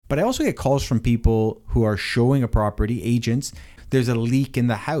But I also get calls from people who are showing a property, agents. There's a leak in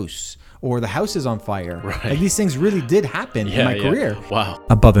the house, or the house is on fire. Right. Like these things really did happen in my career. Wow.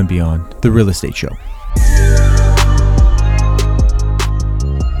 Above and Beyond, the real estate show.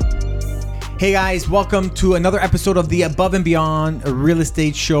 Hey guys, welcome to another episode of the Above and Beyond Real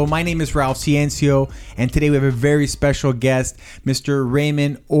Estate Show. My name is Ralph Ciencio, and today we have a very special guest, Mr.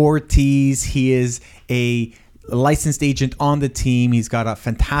 Raymond Ortiz. He is a licensed agent on the team. He's got a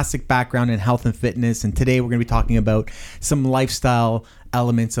fantastic background in health and fitness, and today we're going to be talking about some lifestyle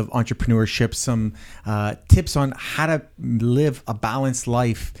elements of entrepreneurship, some tips on how to live a balanced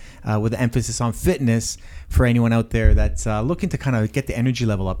life with an emphasis on fitness for anyone out there that's looking to kind of get the energy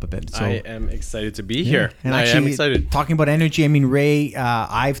level up a bit. So, I am excited to be here. And I actually, am excited. Talking about energy, I mean, Ray,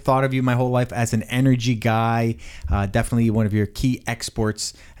 I've thought of you my whole life as an energy guy. Definitely one of your key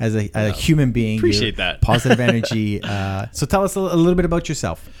exports as a human being. Appreciate that. Positive energy. So tell us a little bit about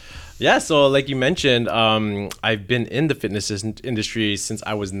yourself. Yeah, so like you mentioned, I've been in the fitness industry since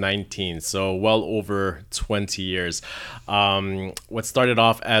I was 19, so well over 20 years. What started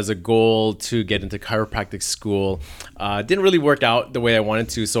off as a goal to get into chiropractic school didn't really work out the way I wanted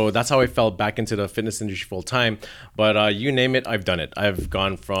to, so that's how I fell back into the fitness industry full time. But you name it, I've done it. I've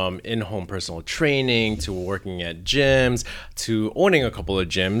gone from in-home personal training to working at gyms to owning a couple of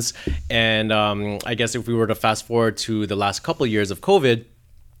gyms. And I guess if we were to fast forward to the last couple of years of COVID,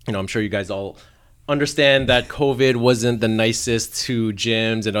 you know, I'm sure you guys all understand that COVID wasn't the nicest to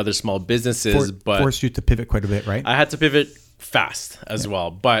gyms and other small businesses, but forced you to pivot quite a bit, right? I had to pivot fast as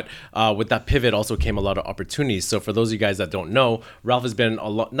well. But with that pivot also came a lot of opportunities. So for those of you guys that don't know, Ralph has been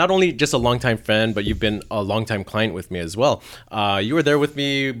not only just a longtime friend, but you've been a longtime client with me as well. You were there with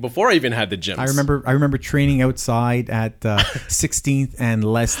me before I even had the gyms. I remember training outside at 16th and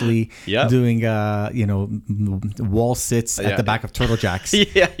Leslie, doing wall sits at the back of Turtle Jacks.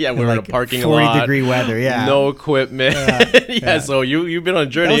 Yeah, we're in a parking 40 lot. 40-degree weather, no equipment. So you've been on a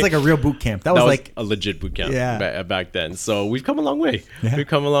journey. That was like a real boot camp. That was like a legit boot camp back then. So we've come a long way.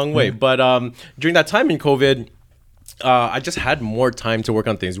 Yeah. But during that time in COVID, I just had more time to work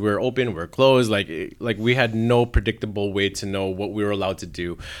on things. We were open, we were closed. Like we had no predictable way to know what we were allowed to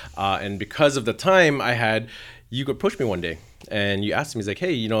do. And because of the time I had, you could push me one day and you asked me, like,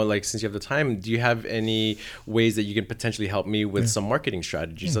 hey, since you have the time, do you have any ways that you can potentially help me with some marketing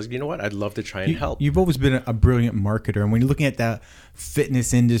strategies? So I was like, you know what? I'd love to try and help. You've always been a brilliant marketer. And when you're looking at the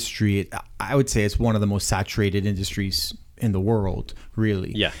fitness industry, I would say it's one of the most saturated industries in the world,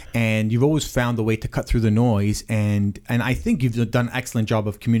 really. Yeah. And you've always found the way to cut through the noise. And I think you've done an excellent job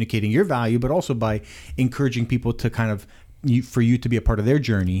of communicating your value, but also by encouraging people to kind of for you to be a part of their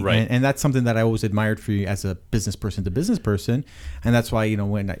journey. Right. And that's something that I always admired for you as a business person to business person. And that's why,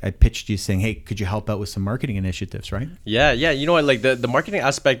 when I pitched you saying, hey, could you help out with some marketing initiatives, right? Yeah. You know what, like the marketing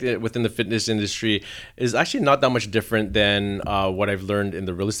aspect within the fitness industry is actually not that much different than what I've learned in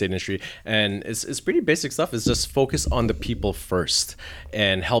the real estate industry. And it's pretty basic stuff. It's just focus on the people first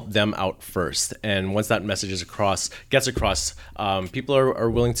and help them out first. And once that message gets across, people are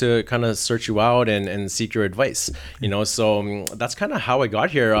willing to kind of search you out and seek your advice, So that's kind of how I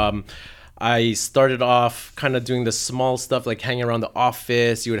got here. I started off kind of doing the small stuff, like hanging around the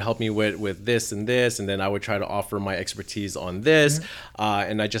office. You would help me with this, and then I would try to offer my expertise on this.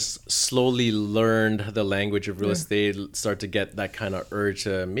 And I just slowly learned the language of real estate, start to get that kind of urge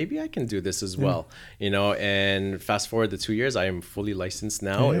to maybe I can do this as well, and fast forward the 2 years, I am fully licensed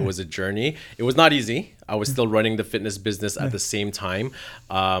now. It was a journey. It was not easy. I was still running the fitness business at the same time.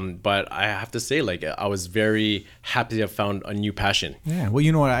 But I have to say, I was very happy to have found a new passion. Yeah. Well,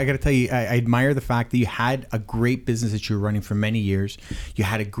 you know what? I got to tell you, I admire the fact that you had a great business that you were running for many years. You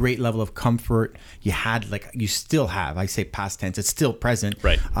had a great level of comfort. You had, you still have, I say past tense, it's still present,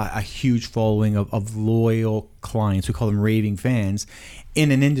 right? A huge following of loyal clients. We call them raving fans.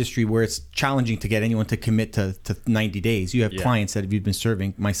 In an industry where it's challenging to get anyone to commit to 90 days. You have clients that you've been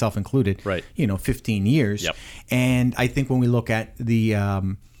serving, myself included, 15 years. Yep. And I think when we look at the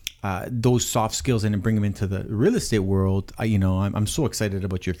those soft skills and bring them into the real estate world, I'm so excited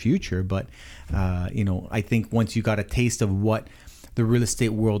about your future. But, I think once you got a taste of what the real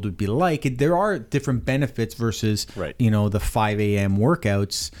estate world would be like, there are different benefits versus, the 5 a.m.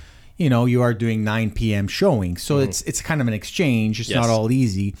 workouts. You are doing 9 p.m. showing. So it's kind of an exchange. It's not all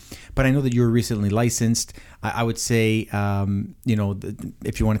easy. But I know that you were recently licensed. I would say,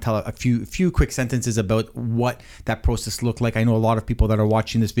 if you want to tell a few quick sentences about what that process looked like. I know a lot of people that are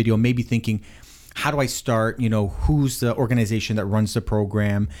watching this video may be thinking, how do I start? Who's the organization that runs the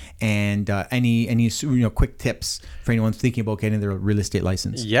program, and any quick tips for anyone thinking about getting their real estate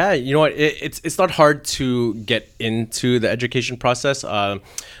license? Yeah, you know what? It's not hard to get into the education process.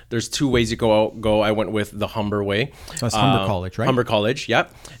 There's two ways you go. I went with the Humber way. So that's Humber College, right? Humber College, yeah.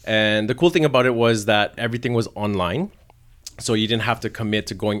 And the cool thing about it was that everything was online. So you didn't have to commit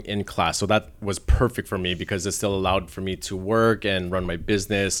to going in class. So that was perfect for me because it still allowed for me to work and run my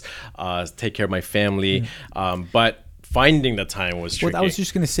business, take care of my family. But finding the time was tricky. Well, I was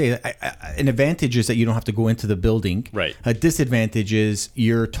just going to say, an advantage is that you don't have to go into the building. Right. A disadvantage is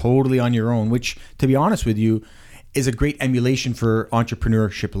you're totally on your own, which, to be honest with you, is a great emulation for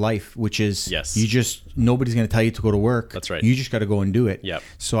entrepreneurship life, which is nobody's going to tell you to go to work. That's right. You just got to go and do it. Yep.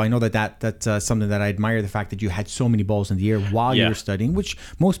 So I know that's something that I admire, the fact that you had so many balls in the air while you were studying, which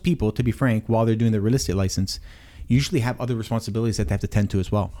most people, to be frank, while they're doing their real estate license, usually have other responsibilities that they have to tend to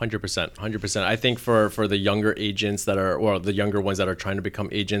as well. 100%. I think for the younger agents or the younger ones that are trying to become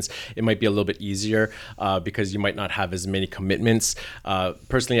agents, it might be a little bit easier because you might not have as many commitments.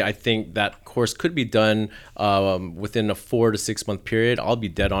 Personally, I think that course could be done within a 4 to 6 month period. I'll be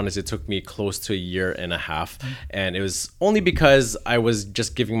dead honest, it took me close to a year and a half. And it was only because I was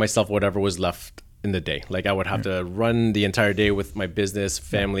just giving myself whatever was left in the day. Like I would have to run the entire day with my business,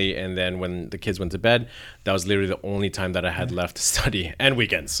 family, and then when the kids went to bed, that was literally the only time that I had left to study, and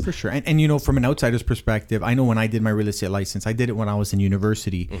weekends. For sure. And from an outsider's perspective, I know when I did my real estate license, I did it when I was in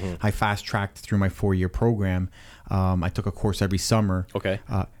university. I fast tracked through my 4-year program. I took a course every summer. Okay.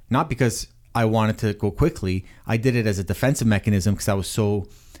 Not because I wanted to go quickly. I did it as a defensive mechanism because I was so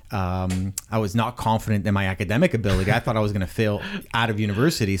I was not confident in my academic ability. I thought I was going to fail out of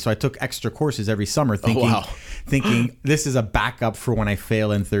university. So I took extra courses every summer thinking this is a backup for when I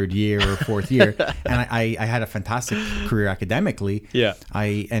fail in 3rd year or 4th year. And I had a fantastic career academically. Yeah.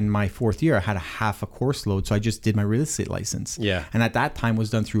 In my 4th year, I had a half a course load. So I just did my real estate license. Yeah. And at that time was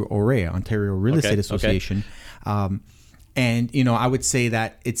done through OREA, Ontario Real Estate Association. And, I would say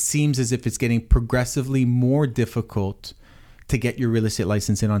that it seems as if it's getting progressively more difficult to get your real estate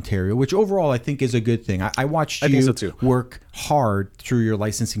license in Ontario, which overall I think is a good thing. I watched you work hard through your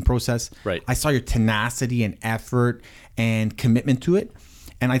licensing process. Right. I saw your tenacity and effort and commitment to it.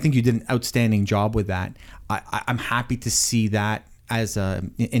 And I think you did an outstanding job with that. I'm happy to see that as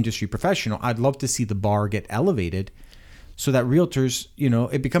an industry professional. I'd love to see the bar get elevated so that realtors,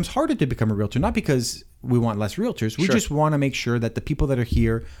 it becomes harder to become a realtor, not because we want less realtors. We just want to make sure that the people that are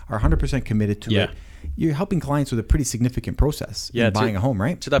here are 100% committed to it. You're helping clients with a pretty significant process in buying a home,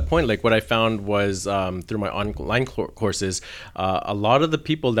 right? To that point, like what I found was through my online courses, a lot of the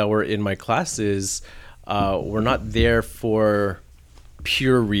people that were in my classes were not there for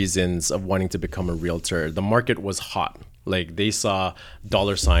pure reasons of wanting to become a realtor. The market was hot. Like they saw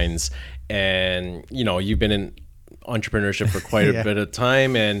dollar signs, and you've been in entrepreneurship for quite a bit of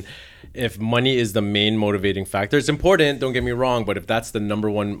time, and if money is the main motivating factor, it's important, don't get me wrong, but if that's the number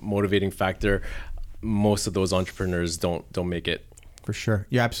one motivating factor, most of those entrepreneurs don't make it. For sure.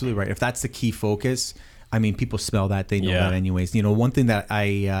 You're absolutely right. If that's the key focus, I mean, people smell that, they know that anyways. One thing that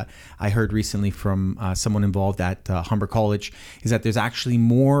I heard recently from someone involved at Humber College is that there's actually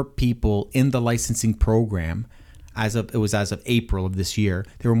more people in the licensing program as of April of this year.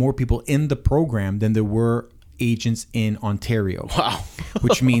 There were more people in the program than there were agents in Ontario. Wow.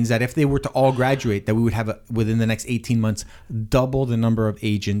 Which means that if they were to all graduate, that we would have within the next 18 months double the number of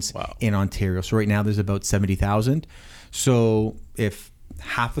agents in Ontario. So right now there's about 70,000. So if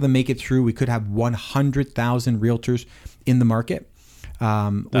half of them make it through, we could have 100,000 realtors in the market,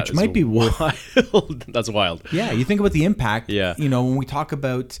 which might be wild. That's wild. Yeah, you think about the impact. Yeah. When we talk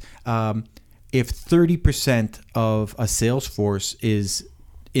about if 30% of a sales force is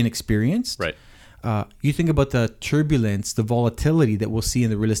inexperienced, right? You think about the turbulence, the volatility that we'll see in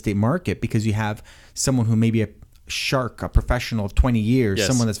the real estate market because you have someone who may be a shark, a professional of 20 years,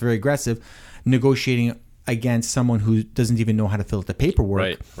 someone that's very aggressive, negotiating against someone who doesn't even know how to fill out the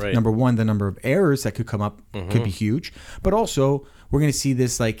paperwork. Right. Number one, the number of errors that could come up could be huge. But also, we're going to see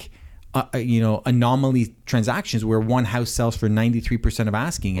this anomaly transactions where one house sells for 93% of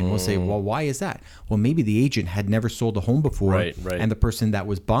asking, and we'll say, well, why is that? Well, maybe the agent had never sold a home before, and the person that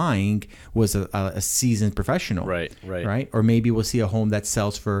was buying was a seasoned professional, right? Or maybe we'll see a home that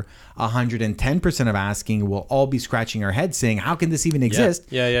sells for 110% of asking. We'll all be scratching our heads saying, how can this even exist?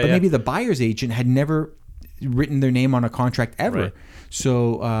 But maybe the buyer's agent had never written their name on a contract ever.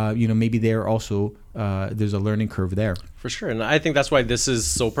 So, maybe they're also there's a learning curve there. For sure. And I think that's why this is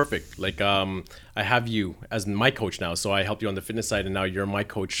so perfect. Like, I have you as my coach now. So I helped you on the fitness side, and now you're my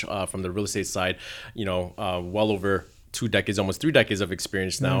coach from the real estate side, well over 2 decades, almost 3 decades of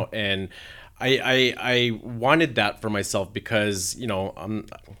experience now. And I wanted that for myself because,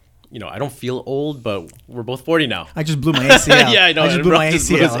 I don't feel old, but we're both 40 now. I just blew my ACL. Yeah, I know. I just blew my Just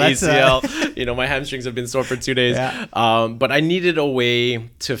blew his ACL. ACL. My hamstrings have been sore for 2 days. Yeah. But I needed a way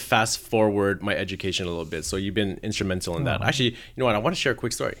to fast forward my education a little bit. So you've been instrumental in that. Actually, you know what? I want to share a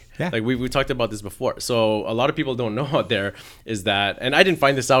quick story. Yeah. Like we talked about this before. So a lot of people don't know out there is that, and I didn't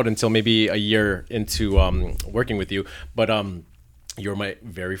find this out until maybe a year into working with you, but you're my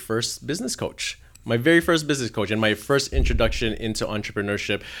very first business coach. My very first business coach and my first introduction into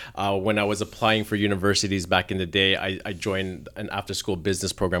entrepreneurship. When I was applying for universities back in the day, I joined an after-school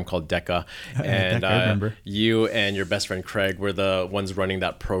business program called DECA. And I remember. You and your best friend Craig were the ones running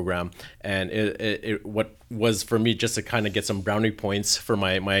that program. And what was for me just to kind of get some brownie points for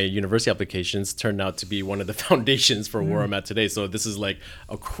my university applications turned out to be one of the foundations for where I'm at today. So this is like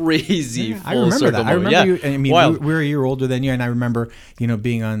a crazy full I remember circle that. I moment. remember you. I mean, Wild. we're a year older than you, and I remember,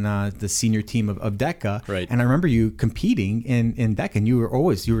 being on the senior team of DECA. Right. And I remember you competing in DECA, and you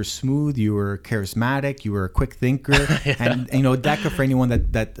were smooth, you were charismatic, you were a quick thinker. Yeah. And DECA, for anyone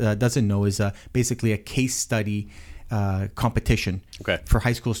that doesn't know, is basically a case study competition for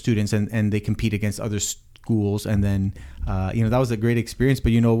high school students, and they compete against other schools. And then that was a great experience.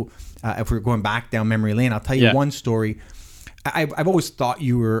 But if we're going back down memory lane, I'll tell you one story. I've always thought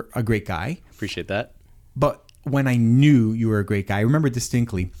you were a great guy. Appreciate that. But when I knew you were a great guy, I remember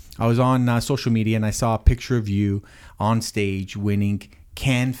distinctly. I was on social media and I saw a picture of you on stage winning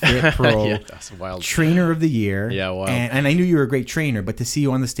Can Fit Pro Yeah, that's wild. Trainer of the Year. Yeah, wow. And I knew you were a great trainer, but to see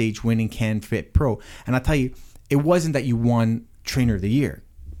you on the stage winning Can Fit Pro, and I'll tell you, it wasn't that you won Trainer of the Year.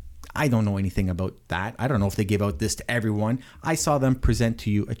 I don't know anything about that. I don't know if they gave out this to everyone. I saw them present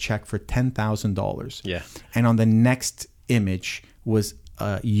to you a check for $10,000. Yeah. And on the next image was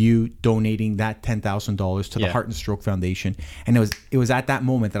you donating that $10,000 to the Heart and Stroke Foundation. And it was at that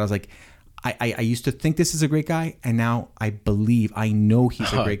moment that I was like, I used to think this is a great guy, and now I know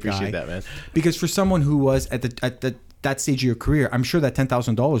he's a great guy. I appreciate that, man. Because for someone who was at that stage of your career, I'm sure that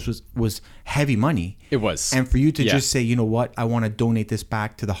 $10,000 was heavy money. It was. And for you to just say, you know what, I want to donate this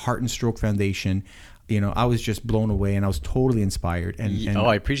back to the Heart and Stroke Foundation, I was just blown away, and I was totally inspired. And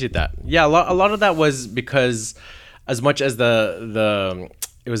I appreciate that. Yeah, a lot of that was because as much as it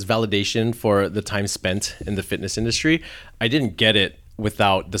was validation for the time spent in the fitness industry, I didn't get it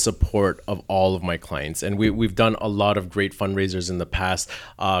without the support of all of my clients. And we've done a lot of great fundraisers in the past,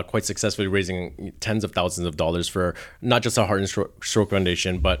 quite successfully raising tens of thousands of dollars for not just our Heart and Stroke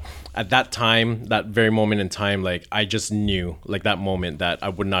Foundation, but at that time, that very moment in time, like I just knew like that moment that I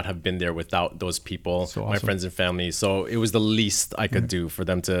would not have been there without those people, So my awesome. friends and family. So it was the least I could do for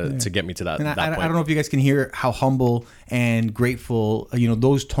them to get me to that, And that I point. don't know if you guys can hear how humble and grateful,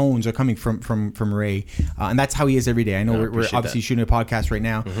 those tones are coming from Ray. And that's how he is every day. I know we're appreciate obviously that. shooting a podcast right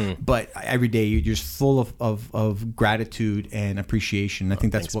now, but every day you're just full of gratitude and appreciation. And I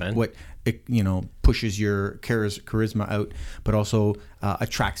think that's thanks, man. what pushes your charisma out, but also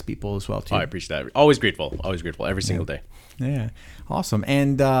attracts people as well too. I appreciate that. Always grateful every single day. Yeah, awesome.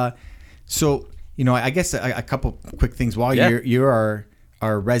 And so I guess a couple quick things while you're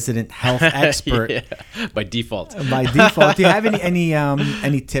our resident health expert. Yeah, by default. By default, do you have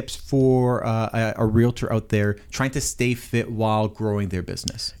any tips for a realtor out there trying to stay fit while growing their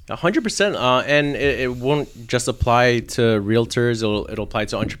business? 100%, and it won't just apply to realtors. It'll apply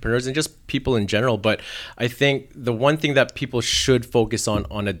to entrepreneurs and just people in general. But I think the one thing that people should focus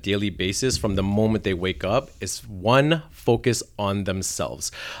on a daily basis from the moment they wake up is one, focus on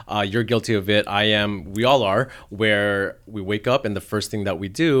themselves. You're guilty of it. I am. We all are. Where we wake up and the first thing that we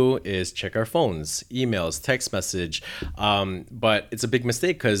do is check our phones, emails, text message. But it's a big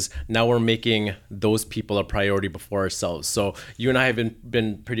mistake because now we're making those people a priority before ourselves. So you and I have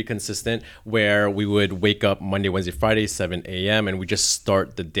been pretty consistent where we would wake up Monday, Wednesday, Friday, 7 a.m. and we just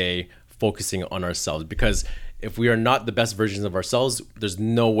start the day focusing on ourselves, because if we are not the best versions of ourselves, there's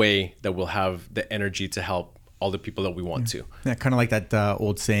no way that we'll have the energy to help all the people that we want to. Yeah, kind of like that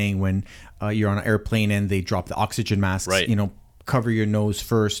old saying when you're on an airplane and they drop the oxygen masks. Right. Cover your nose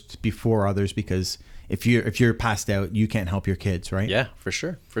first before others, because if you're passed out, you can't help your kids, right? Yeah, for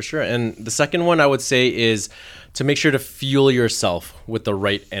sure. And the second one I would say is to make sure to fuel yourself with the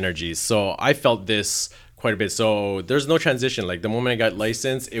right energies. So I felt this quite a bit. So there's no transition. Like the moment I got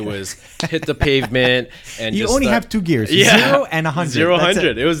licensed, it was hit the pavement and You just only start- have 2 gears, Yeah. 0 and 100. 0 That's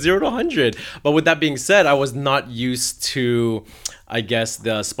 100. It was 0 to 100. But with that being said, I was not used to, I guess,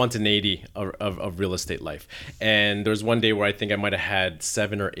 the spontaneity of real estate life. And there was one day where I think I might have had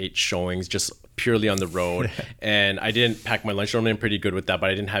 7 or 8 showings just purely on the road. And I didn't pack my lunch. I'm pretty good with that,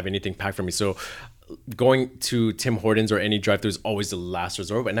 but I didn't have anything packed for me. So going to Tim Hortons or any drive-thru is always the last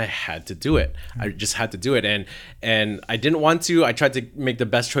resort, and I had to do it. I just had to do it, and I didn't want to. I tried to make the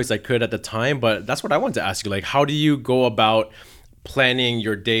best choice I could at the time, but that's what I wanted to ask you. Like, how do you go about planning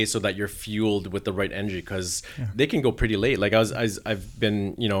your day so that you're fueled with the right energy? Because they can go pretty late. Like I've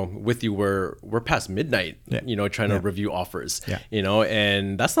been, with you, we're past midnight, trying to review offers,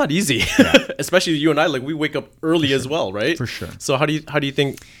 and that's not easy, especially you and I, like we wake up early as well, right? For sure. So how do you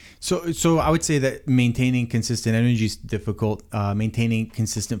think? So I would say that maintaining consistent energy is difficult. Maintaining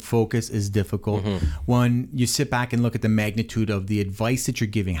consistent focus is difficult. When you sit back and look at the magnitude of the advice that you're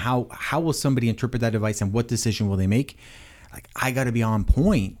giving, how will somebody interpret that advice and what decision will they make? Like, I got to be on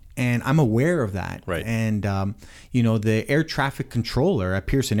point, and I'm aware of that. Right. And the air traffic controller at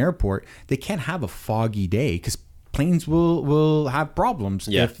Pearson Airport, they can't have a foggy day because planes will have problems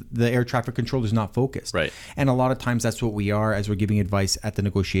if the air traffic controller is not focused. Right. And a lot of times that's what we are as we're giving advice at the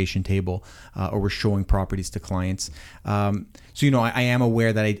negotiation table, or we're showing properties to clients. So I am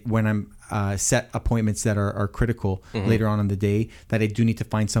aware that when I'm set appointments that are critical later on in the day, that I do need to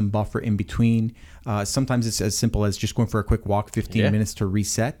find some buffer in between. Sometimes it's as simple as just going for a quick walk, 15 minutes to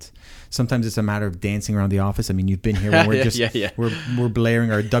reset. Sometimes it's a matter of dancing around the office. I mean, you've been here when we're we're blaring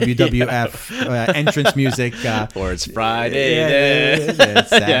our WWF entrance music. Or it's Friday.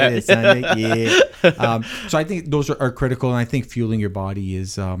 Saturday, Sunday. So I think those are critical, and I think fueling your body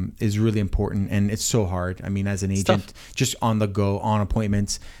is really important, and it's so hard. I mean, as an agent, just on the go, on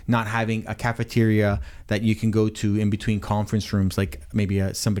appointments, not having a cafeteria that you can go to in between conference rooms, like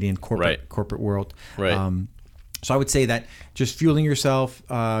maybe somebody in corporate world. Right. So I would say that just fueling yourself,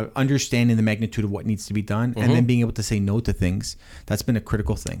 understanding the magnitude of what needs to be done, and then being able to say no to things. That's been a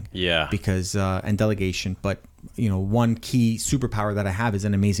critical thing. Yeah. Because and delegation. But one key superpower that I have is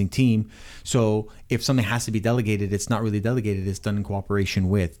an amazing team. So if something has to be delegated, it's not really delegated. It's done in cooperation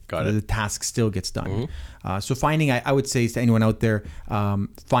with. Got it. The task still gets done. So finding, I would say to anyone out there,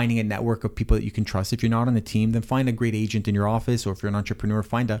 finding a network of people that you can trust. If you're not on a team, then find a great agent in your office, or if you're an entrepreneur,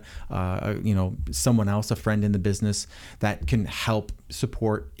 find someone else, a friend in the business that can help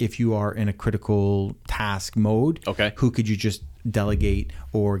support if you are in a critical task mode. Okay. Who could you just delegate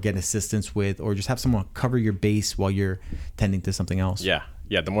or get assistance with, or just have someone cover your base while you're tending to something else? Yeah.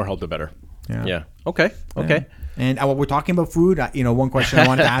 The more help, the better. Yeah. Okay. Yeah. And while we're talking about food, one question I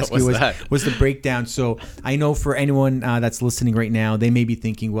wanted to ask you was the breakdown. So I know for anyone that's listening right now, they may be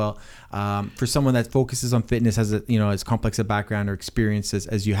thinking, well, for someone that focuses on fitness, has as complex a background or experience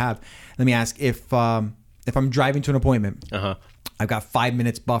as you have, let me ask, if I'm driving to an appointment, I've got 5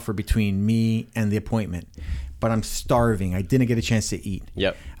 minutes buffer between me and the appointment, but I'm starving. I didn't get a chance to eat.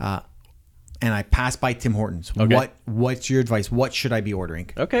 Yep. And I pass by Tim Hortons. Okay. What's your advice? What should I be ordering?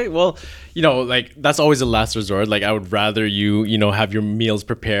 Okay, well, that's always a last resort. Like, I would rather you have your meals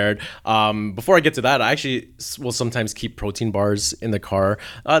prepared. Before I get to that, I actually will sometimes keep protein bars in the car,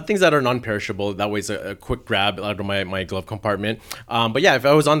 things that are non-perishable. That way, it's a quick grab out of my glove compartment. But yeah, if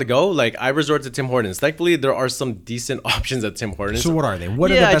I was on the go, like, I resort to Tim Hortons. Thankfully, there are some decent options at Tim Hortons. So what are they? What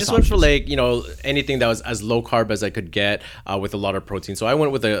are the best I just options? went for anything that was as low carb as I could get with a lot of protein. So I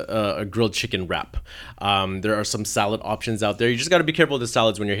went with a grilled chicken wrap. There are some salad options out there. You just got to be careful with the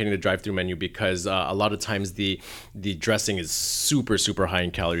salads when you're hitting the drive-thru menu, because a lot of times the dressing is super, super high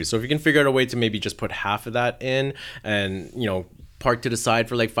in calories. So if you can figure out a way to maybe just put half of that in and, park to the side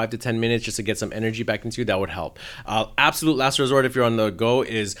for like 5 to 10 minutes just to get some energy back into you, that would help. Absolute last resort if you're on the go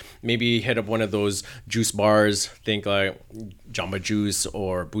is maybe hit up one of those juice bars, think like Jamba Juice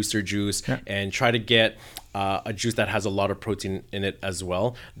or Booster Juice, and try to get a juice that has a lot of protein in it as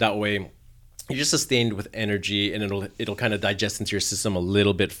well. That way you're just sustained with energy, and it'll kind of digest into your system a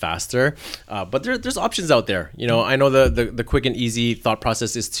little bit faster. But there's options out there. I know the quick and easy thought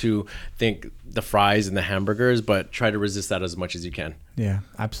process is to think the fries and the hamburgers, but try to resist that as much as you can. Yeah,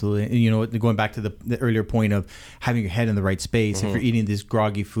 absolutely. And going back to the earlier point of having your head in the right space, if you're eating this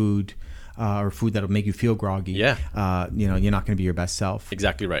groggy food, or food that'll make you feel groggy, you're not going to be your best self.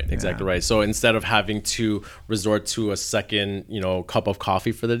 Exactly right. So instead of having to resort to a second, cup of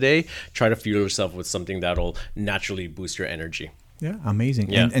coffee for the day, try to fuel yourself with something that'll naturally boost your energy. Yeah,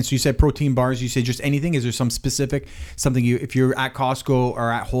 amazing. Yeah. And so you said protein bars. You said just anything. Is there some specific something if you're at Costco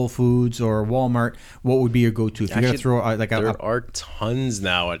or at Whole Foods or Walmart, what would be your go-to? If you're gonna throw there are tons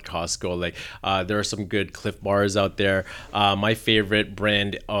now at Costco. Like there are some good Cliff bars out there. My favorite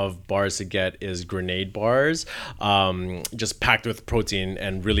brand of bars to get is Grenade bars, just packed with protein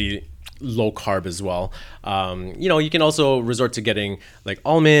and really low carb as well. You can also resort to getting like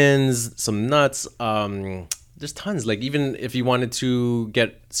almonds, some nuts. There's tons. Like even if you wanted to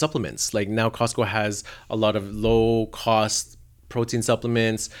get supplements, like now Costco has a lot of low cost protein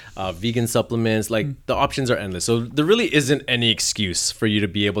supplements, vegan supplements. Like the options are endless. So there really isn't any excuse for you to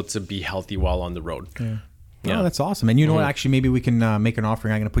be able to be healthy while on the road. Yeah. Oh, that's awesome. And you know what? Actually, maybe we can make an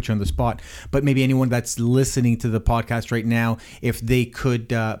offering. I'm going to put you on the spot. But maybe anyone that's listening to the podcast right now, if they could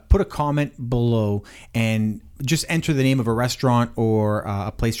put a comment below and just enter the name of a restaurant or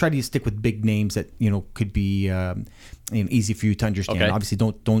a place. Try to stick with big names that, could be easy for you to understand. Okay. Obviously,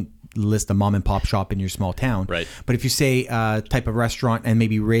 don't list a mom and pop shop in your small town. Right. But if you say type of restaurant, and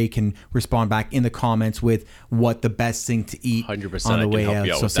maybe Ray can respond back in the comments with what the best thing to eat 100%, on the I can way help out.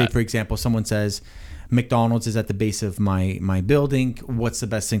 you out So with say, that. for example, someone says, McDonald's is at the base of my building. What's the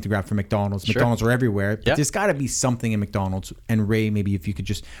best thing to grab from McDonald's? Sure. McDonald's are everywhere. But Yeah. there's got to be something in McDonald's. And Ray, maybe if you could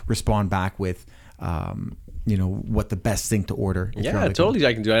just respond back with, what the best thing to order. if you're on Yeah, the go. totally.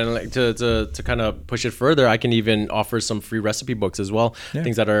 I can do it. And like to kind of push it further, I can even offer some free recipe books as well. Yeah.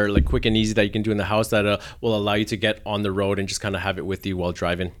 Things that are like quick and easy that you can do in the house that will allow you to get on the road and just kind of have it with you while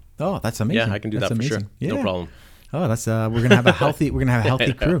driving. Oh, that's amazing. Yeah, I can do That's that for sure. amazing. No Yeah. problem. Oh, that's we're gonna have a healthy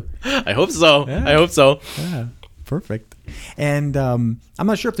crew. I hope so. Yeah. I hope so. Yeah, perfect. And I'm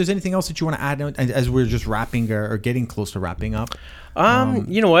not sure if there's anything else that you want to add as we're just wrapping or getting close to wrapping up.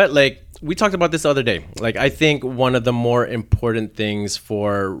 You know what? Like we talked about this the other day. Like I think one of the more important things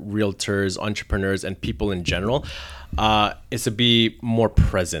for realtors, entrepreneurs, and people in general is to be more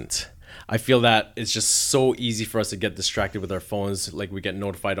present. I feel that it's just so easy for us to get distracted with our phones. Like we get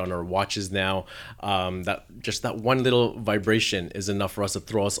notified on our watches now. That one little vibration is enough for us to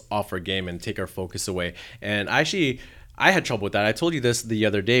throw us off our game and take our focus away. And I had trouble with that. I told you this the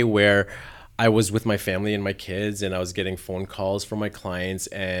other day where I was with my family and my kids, and I was getting phone calls from my clients,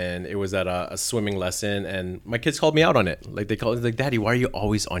 and it was at a swimming lesson, and my kids called me out on it. Like they called, like, "Daddy, why are you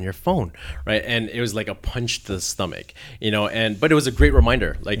always on your phone?" Right? And it was like a punch to the stomach, but it was a great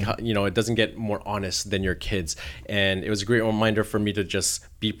reminder. Like, it doesn't get more honest than your kids, and it was a great reminder for me to just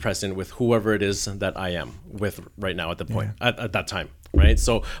be present with whoever it is that I am with right now at the point at that time, right?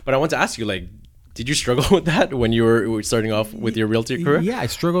 So, but I want to ask you, like, did you struggle with that when you were starting off with your realty career? Yeah, I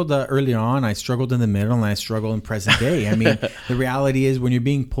struggled early on. I struggled in the middle, and I struggle in present day. I mean, the reality is when you're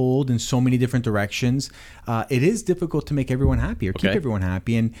being pulled in so many different directions, it is difficult to make everyone happy or keep Okay. everyone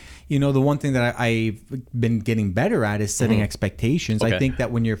happy. And, the one thing that I've been getting better at is setting expectations. Okay. I think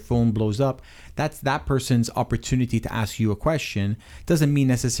that when your phone blows up, that's that person's opportunity to ask you a question. Doesn't mean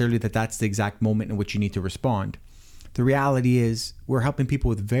necessarily that that's the exact moment in which you need to respond. The reality is we're helping people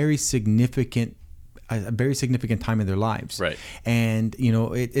with a very significant time in their lives. Right. And,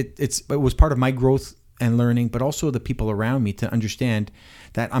 it was part of my growth and learning, but also the people around me to understand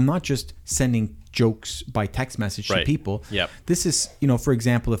that I'm not just sending jokes by text message to Right. people. Yep. This is, for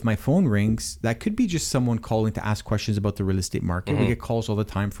example, if my phone rings, that could be just someone calling to ask questions about the real estate market. We get calls all the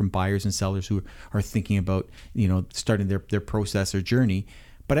time from buyers and sellers who are thinking about, starting their process or journey.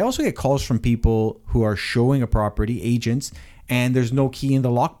 But I also get calls from people who are showing a property, agents, and there's no key in the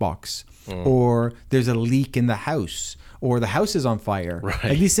lockbox, or there's a leak in the house, or the house is on fire. Right.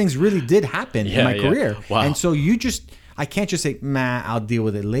 Like these things really did happen in my Yeah. career. Wow. And so I can't just say, I'll deal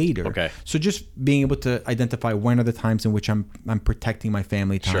with it later. Okay. So just being able to identify when are the times in which I'm protecting my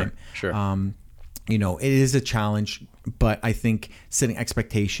family time. Sure. It is a challenge, but I think setting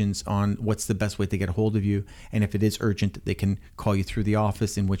expectations on what's the best way to get a hold of you, and if it is urgent, they can call you through the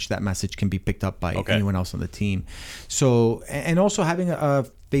office, in which that message can be picked up by anyone else on the team. So, and also having a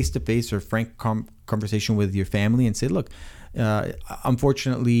face-to-face or frank conversation with your family and say, look,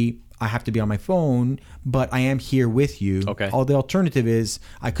 unfortunately, I have to be on my phone, but I am here with you. Okay. The alternative is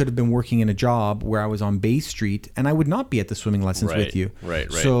I could have been working in a job where I was on Bay Street and I would not be at the swimming lessons Right, with you.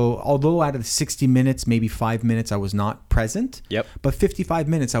 right. So although out of the 60 minutes, maybe 5 minutes I was not present, Yep. but 55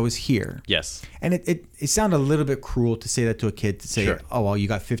 minutes I was here. Yes. And it sounded a little bit cruel to say that to a kid, to say, Sure. oh, well, you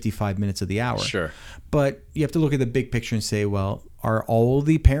got 55 minutes of the hour. Sure. But you have to look at the big picture and say, well, are all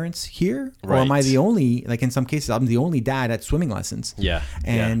the parents here? Or am I Right. the only, like in some cases, I'm the only dad at swimming lessons. Yeah.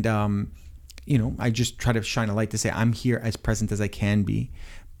 And, I just try to shine a light to say I'm here as present as I can be.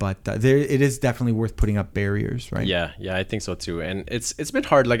 But it is definitely worth putting up barriers, right? Yeah, I think so too. And it's been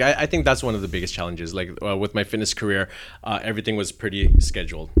hard. Like I think that's one of the biggest challenges. Like with my fitness career, everything was pretty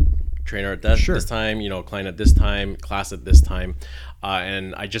scheduled. Trainer at this time, client at this time, class at this time.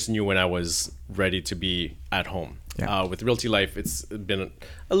 And I just knew when I was ready to be at home. Yeah. With Realty Life, it's been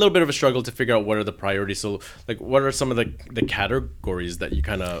a little bit of a struggle to figure out what are the priorities. So like what are some of the categories that you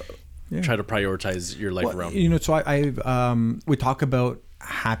kind of try to prioritize your life around? So we talk about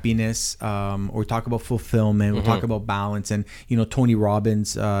happiness, or we talk about fulfillment, we talk about balance. And, Tony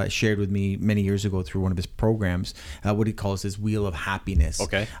Robbins shared with me many years ago through one of his programs what he calls his wheel of happiness.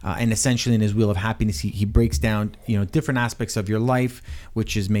 Okay. And essentially in his wheel of happiness, he breaks down, different aspects of your life,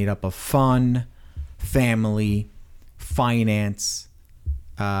 which is made up of fun, family, finance,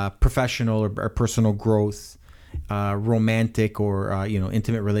 professional or personal growth, romantic or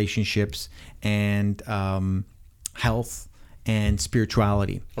intimate relationships, and health and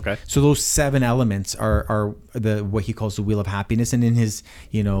spirituality. Okay. So those 7 elements are the what he calls the wheel of happiness. And in his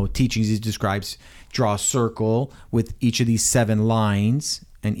teachings, he describes, draw a circle with each of these 7 lines,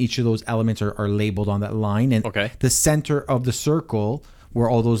 and each of those elements are labeled on that line. And Okay. the center of the circle where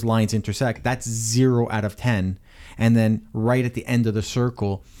all those lines intersect, that's 0 out of 10. And then right at the end of the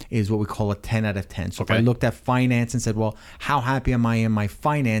circle is what we call a 10 out of 10. So if I looked at finance and said, well, how happy am I in my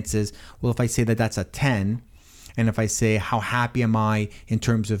finances? Well, if I say that that's a 10, and if I say how happy am I in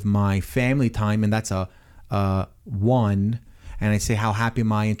terms of my family time, and that's a 1, and I say how happy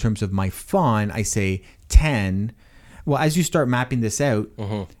am I in terms of my fun, I say 10. Well, as you start mapping this out,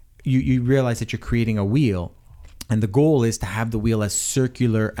 you realize that you're creating a wheel. And the goal is to have the wheel as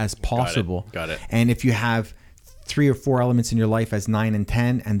circular as possible. Got it. And if you have 3 or 4 elements in your life as 9 and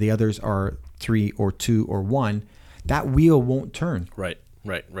 10, and the others are 3 or 2 or 1, that wheel won't turn. Right.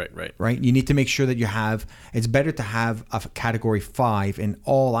 Right? You need to make sure that it's better to have a category 5 in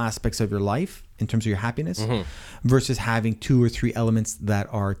all aspects of your life in terms of your happiness versus having 2 or 3 elements that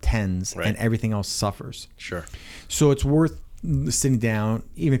are 10s and everything else suffers. Sure. So it's worth sitting down,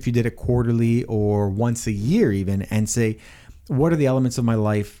 even if you did it quarterly or once a year even, and say, what are the elements of my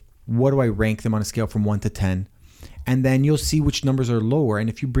life? What do I rank them on a scale from 1 to 10? And then you'll see which numbers are lower. And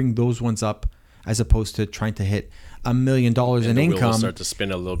if you bring those ones up, as opposed to trying to hit $1 million in the income, wheel will start to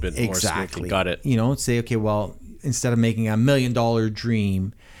spin a little bit more smoothly. Got it. Say, okay, well, instead of making $1 million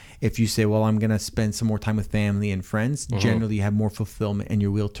dream, if you say, well, I'm going to spend some more time with family and friends, generally you have more fulfillment and your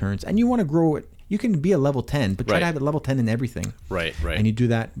wheel turns. And you want to grow it. You can be a level 10, but try to have it level 10 in everything. Right. And you do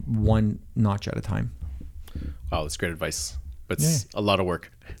that 1 notch at a time. Wow, that's great advice. But it's a lot of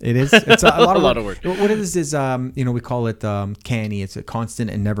work. It is. It's a lot of lot of work. What it is we call it CANI. It's a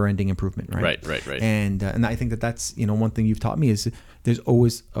constant and never-ending improvement, right? Right. And I think that's one thing you've taught me is there's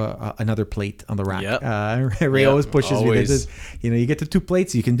always another plate on the rack. Yep. Ray always pushes me. This, you get to 2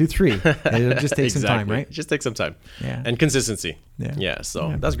 plates, you can do 3. It'll just take some time, right? Just take some time. Yeah. And consistency.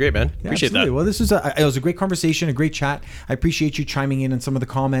 So that's great, man. Appreciate absolutely. that. Well, this was it was a great conversation, a great chat. I appreciate you chiming in on some of the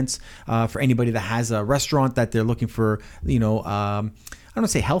comments. For anybody that has a restaurant that they're looking for, I don't want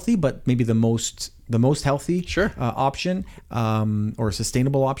to say healthy, but maybe the most healthy option or a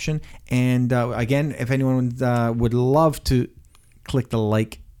sustainable option. And again, if anyone would love to click the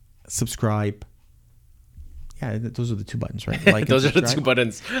like, subscribe. Yeah, those are the 2 buttons, right? Like those are the 2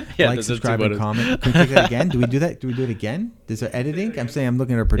 buttons. Yeah, like, subscribe, and comment. Can we click that again? Do we do that? Do we do it again? Is there editing? I'm saying I'm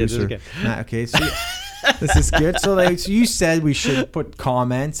looking at our producer. Okay, so this is good. So you said we should put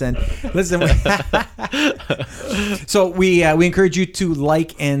comments and listen. So we encourage you to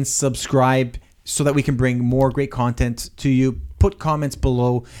like and subscribe so that we can bring more great content to you. Put comments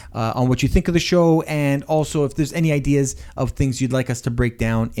below on what you think of the show, and also if there's any ideas of things you'd like us to break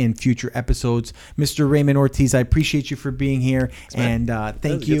down in future episodes. Mr. Raymond Ortiz, I appreciate you for being here, and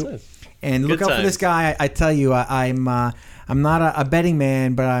thank you. And look out for this guy. I tell you, I'm not a betting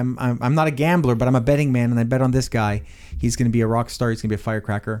man, but I'm not a gambler, but I'm a betting man, and I bet on this guy. He's going to be a rock star. He's going to be a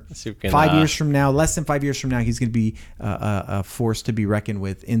firecracker. 5 years from now, less than 5 years from now, he's going to be a force to be reckoned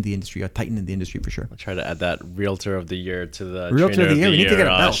with in the industry, a titan in the industry for sure. I'll try to add that Realtor of the Year to the Realtor Trainer of the Year. We need to get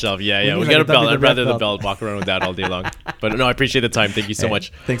a belt. Shelf. Yeah, we get a belt. I'd rather the belt. Walk around with that all day long. But no, I appreciate the time. Thank you so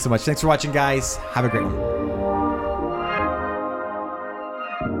much. Thanks so much. Thanks for watching, guys. Have a great one.